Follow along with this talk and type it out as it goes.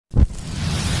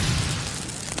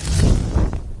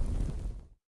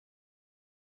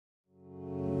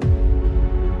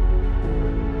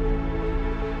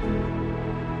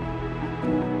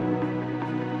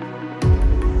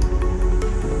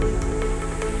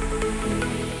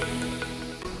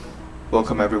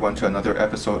Welcome everyone to another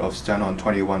episode of Stand on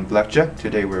 21 Blackjack.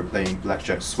 Today we're playing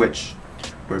Blackjack Switch.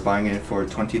 We're buying it for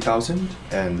 20,000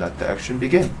 and let the action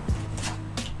begin.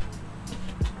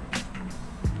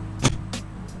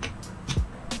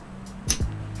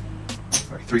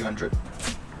 Alright, 300.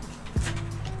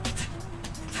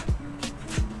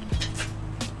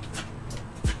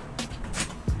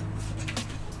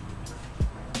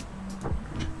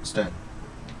 Stand.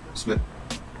 Split.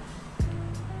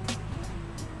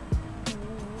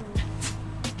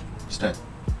 Stand.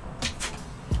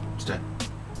 Stand.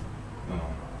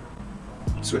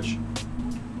 Switch.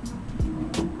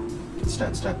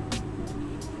 Stand, stand.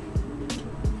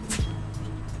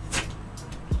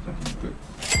 Good.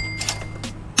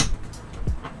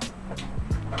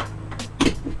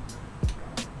 Thank you.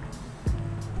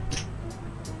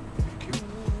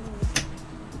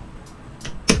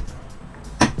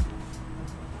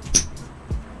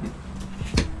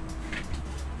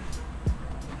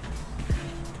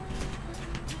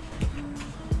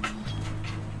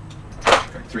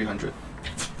 Okay, 300.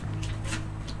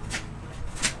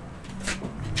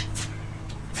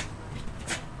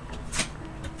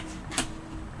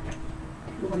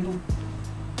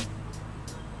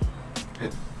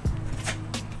 Hit.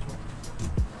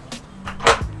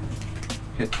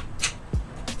 Hit. Hit.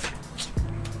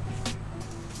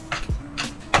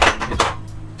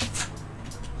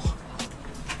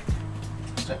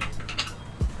 Step.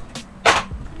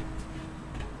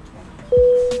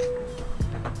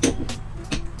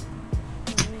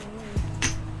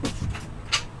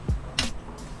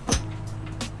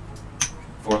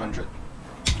 $400.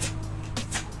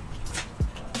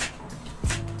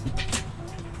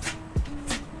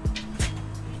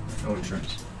 No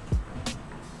insurance.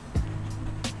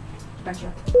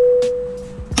 Blackjack.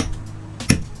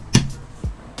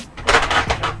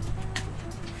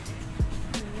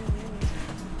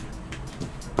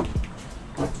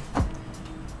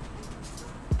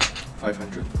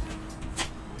 $500.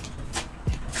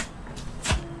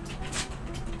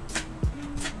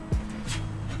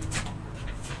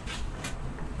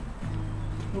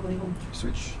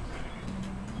 Switch.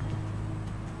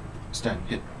 Stand.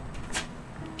 Hit.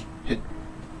 Hit.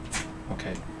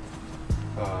 Okay.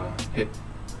 Hit.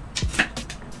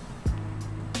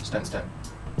 Stand, stand.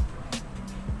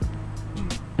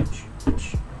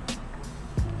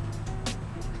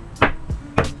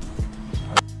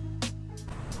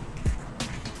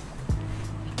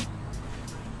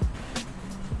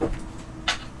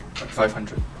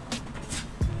 $500.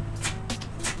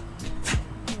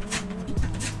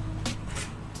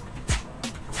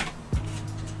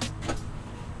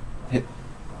 Hit.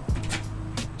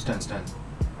 Stand, stand.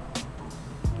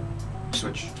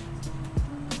 Switch.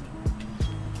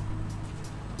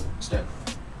 Stand.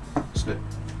 Split.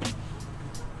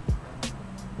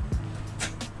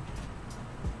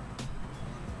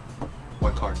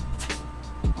 One card.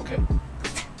 Okay.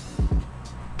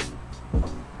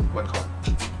 One card.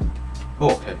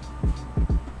 Oh, okay.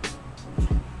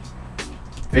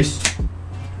 Face.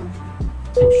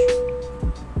 Push.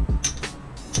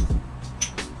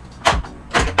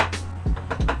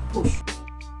 Push.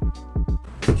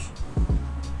 Push.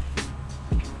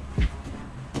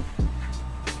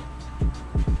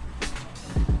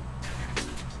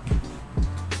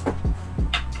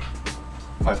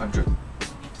 $500.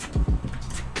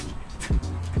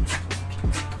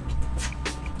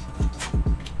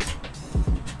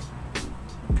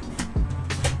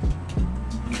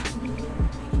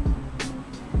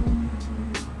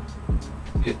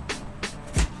 Hit.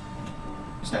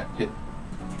 Snap. Hit.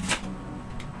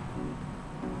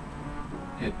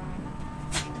 Hit.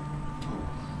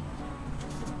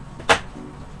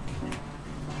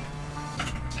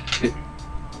 Hit.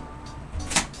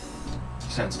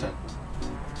 Stand, stand.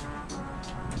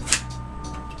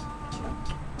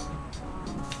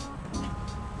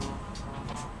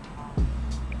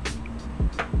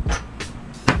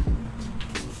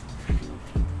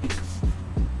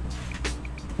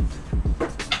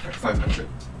 Alright, 500.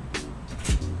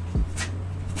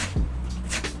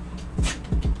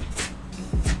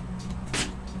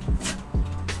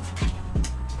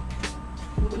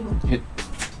 Hit.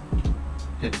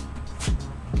 Hit.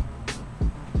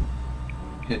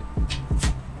 Hit.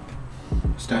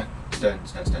 Stand. Stand.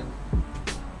 Stand. Stand.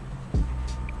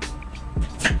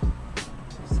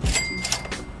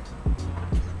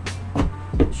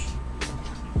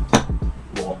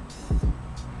 Wall.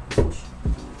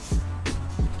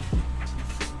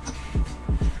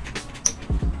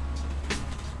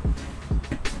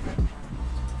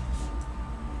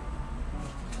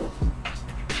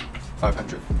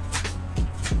 $500.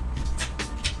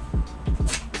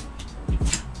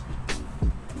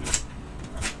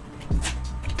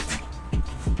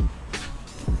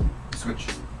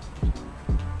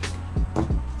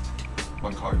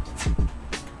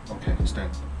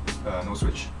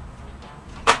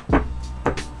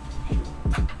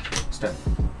 stand,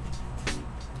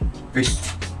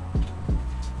 face,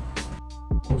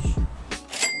 push,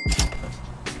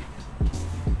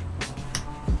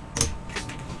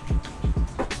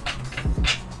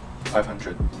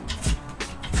 500.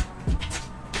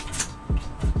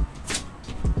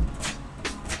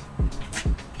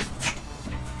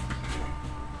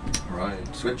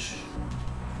 Alright, switch.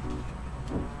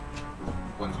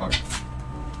 One card.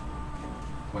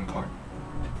 One card.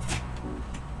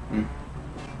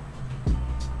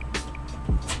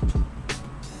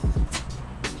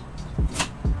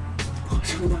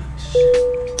 Too much.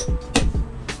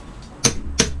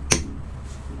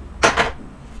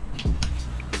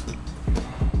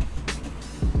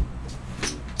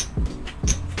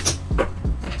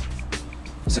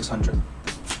 $600.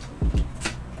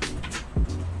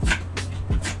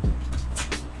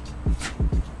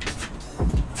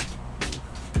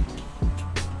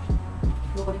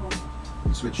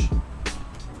 Switch.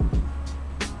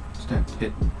 Stand.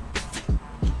 Hit.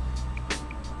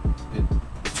 Hit.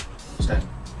 Stand.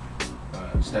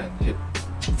 Stand. Hit.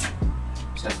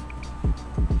 Stand.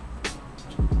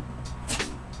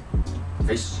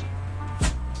 Face.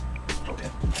 Okay.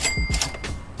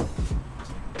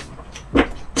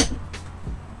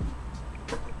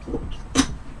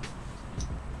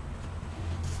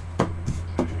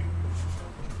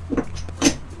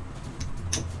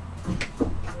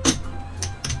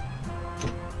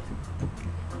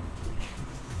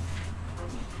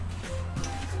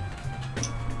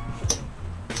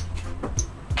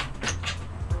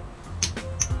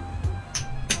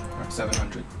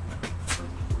 $700.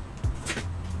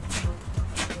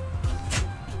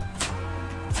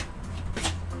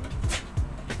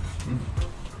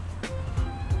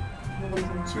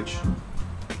 Switch.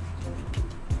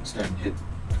 Stand. Hit.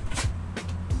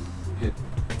 Hit.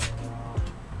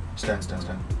 Stand. Stand.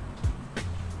 Stand.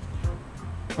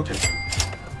 Okay.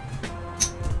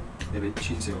 你俾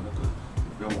錢死我得㗎，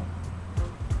不要忘。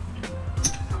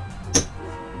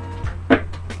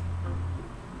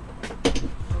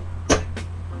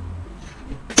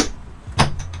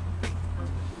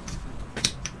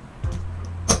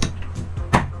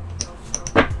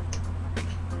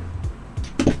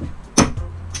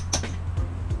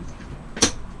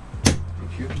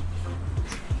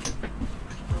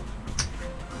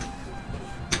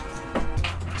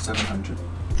$700.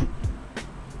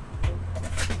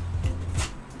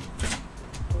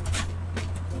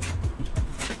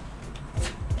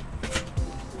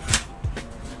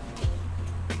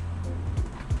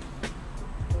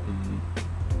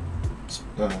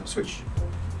 Switch.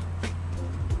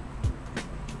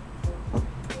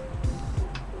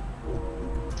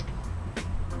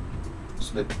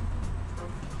 Split.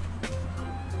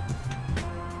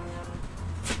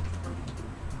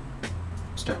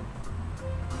 Stand.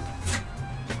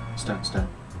 Stand, stand.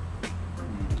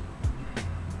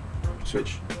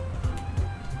 Switch.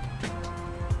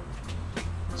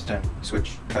 Stand,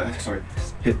 switch. Sorry.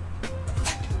 Hit.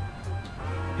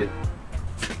 Hit.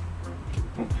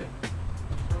 Okay.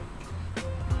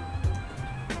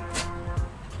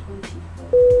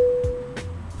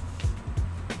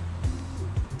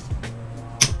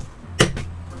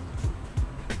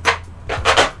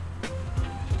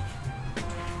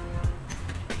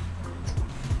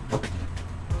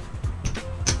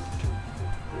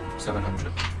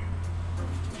 $700.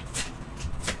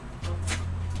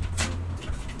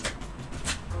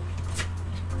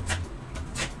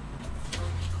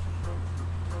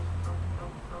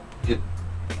 Hit.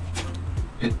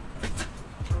 Hit.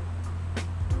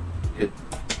 Hit.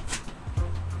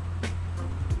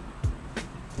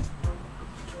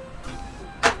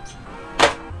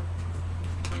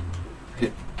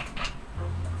 Hit.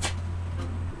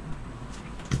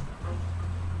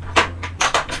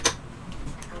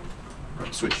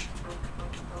 Switch.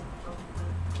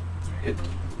 Hit.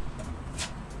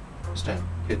 Stand.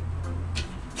 Hit.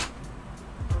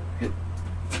 Hit.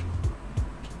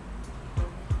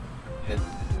 Hit.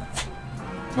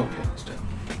 Okay, stand.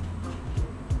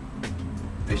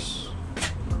 Face.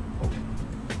 Okay.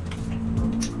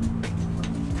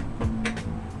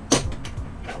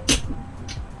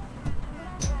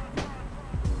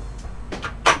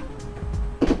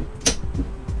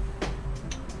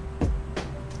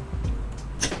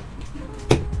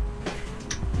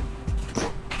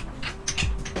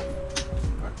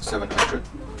 $700.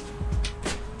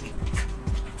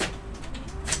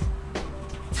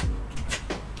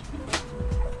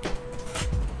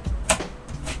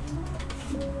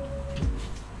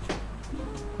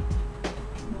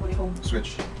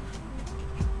 Switch.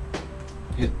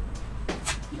 Hit.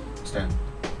 Stand.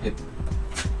 Hit.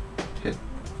 Hit.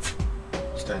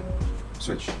 Stand.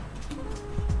 Switch.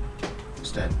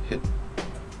 stand, hit.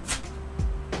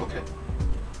 Okay.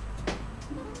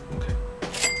 Okay.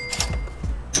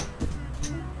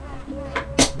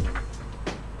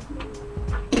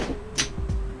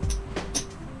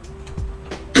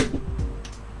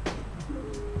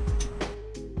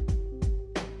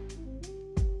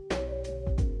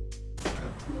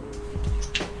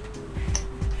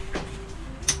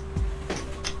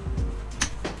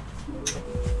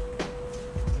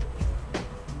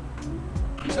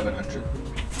 $700.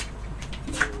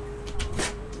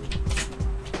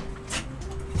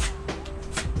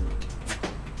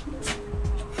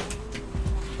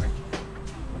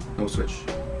 No switch.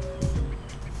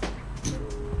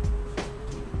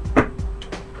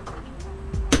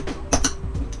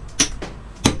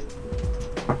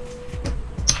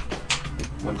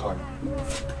 One card.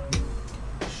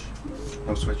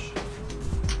 No switch.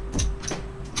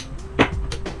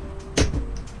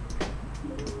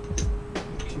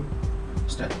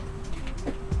 Stand.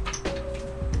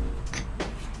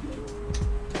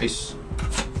 Face.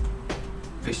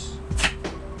 Face.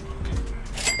 Okay.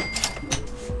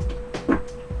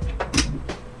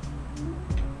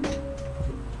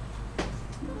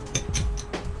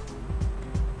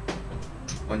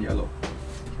 One yellow.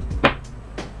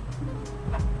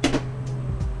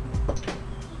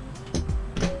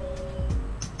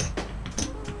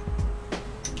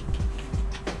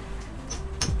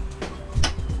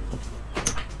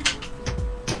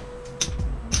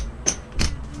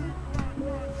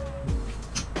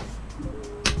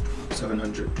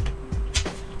 $700.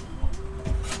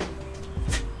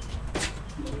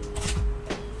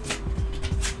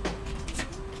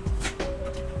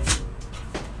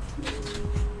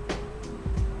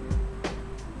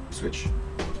 Switch.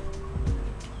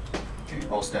 Okay,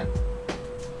 all stand.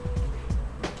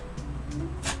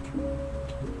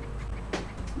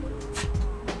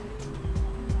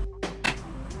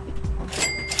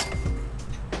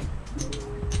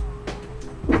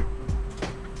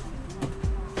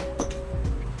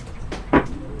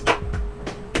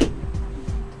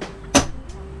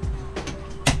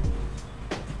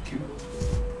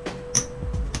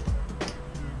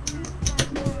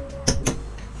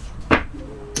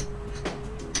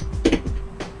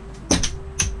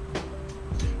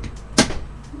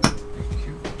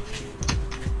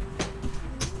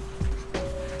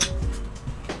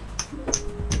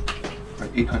 Right,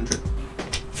 800.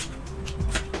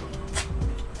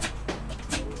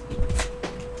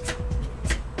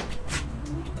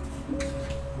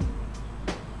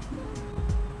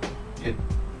 Hit.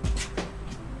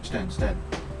 Stand, stand.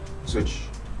 Switch.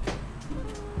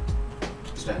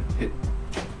 Stand, hit.